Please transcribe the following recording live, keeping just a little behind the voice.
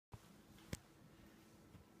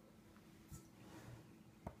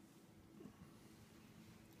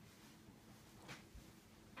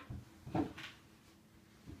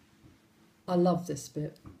I love this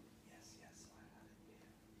bit.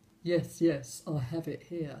 Yes, yes, I have it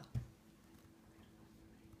here.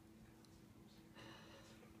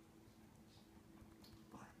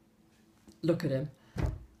 Look at him.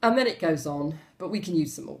 And then it goes on, but we can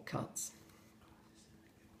use some more cuts.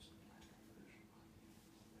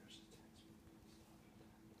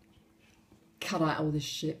 Cut out all this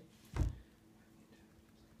shit.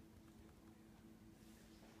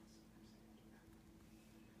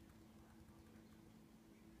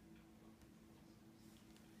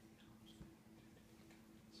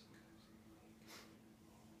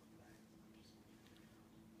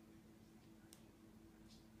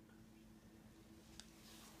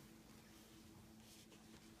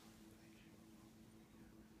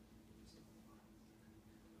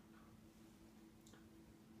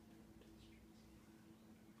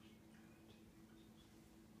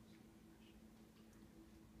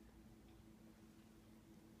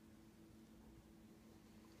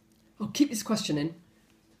 I'll keep this question in.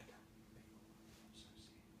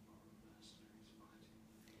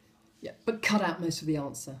 Yeah, but cut out most of the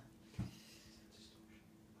answer.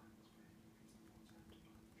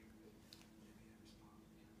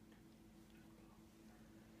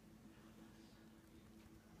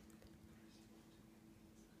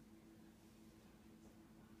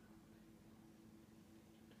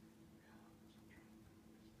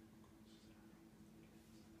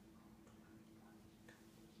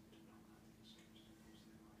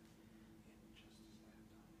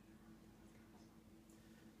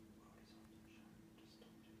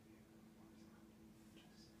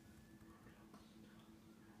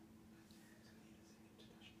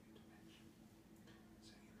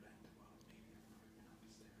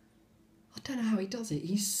 I don't know how he does it.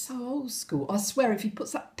 He's so old school. I swear if he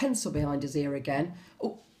puts that pencil behind his ear again...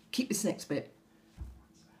 Oh, keep this next bit.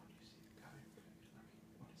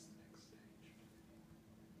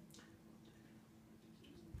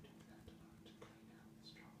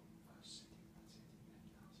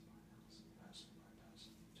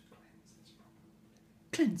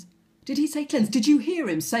 Cleanse. Did he say cleanse? Did you hear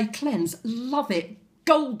him say cleanse? Love it.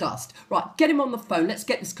 Gold dust. Right, get him on the phone. Let's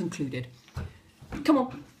get this concluded. Come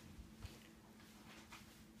on.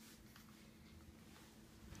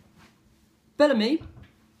 Bellamy?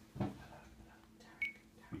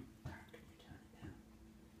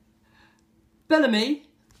 Bellamy?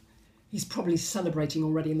 He's probably celebrating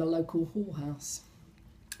already in the local whorehouse.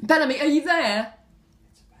 Bellamy, are you there?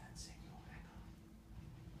 It's a bad signal, hang on.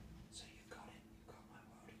 So you've got it, you've got my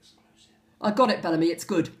world exclusive. I got it, Bellamy, it's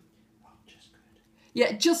good. Oh, just good.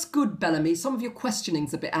 Yeah, just good, Bellamy. Some of your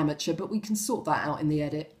questioning's a bit amateur, but we can sort that out in the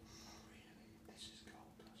edit.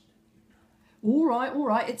 All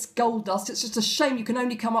right, it's gold dust. It's just a shame you can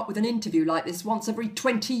only come up with an interview like this once every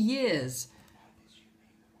 20 years.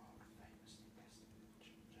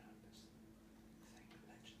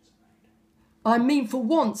 I mean, for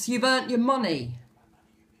once, you've earned your money.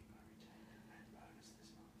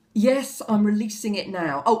 Yes, I'm releasing it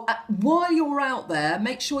now. Oh, while you're out there,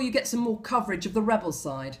 make sure you get some more coverage of the rebel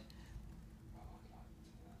side.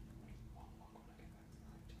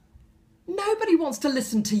 Nobody wants to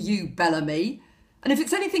listen to you, Bellamy. And if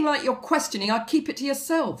it's anything like your questioning, I'd keep it to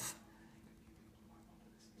yourself.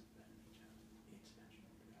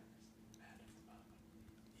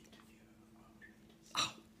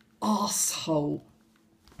 Oh, arsehole.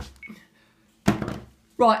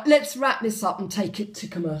 Right, let's wrap this up and take it to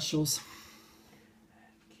commercials.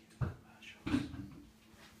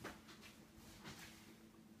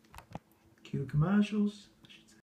 Cue commercials.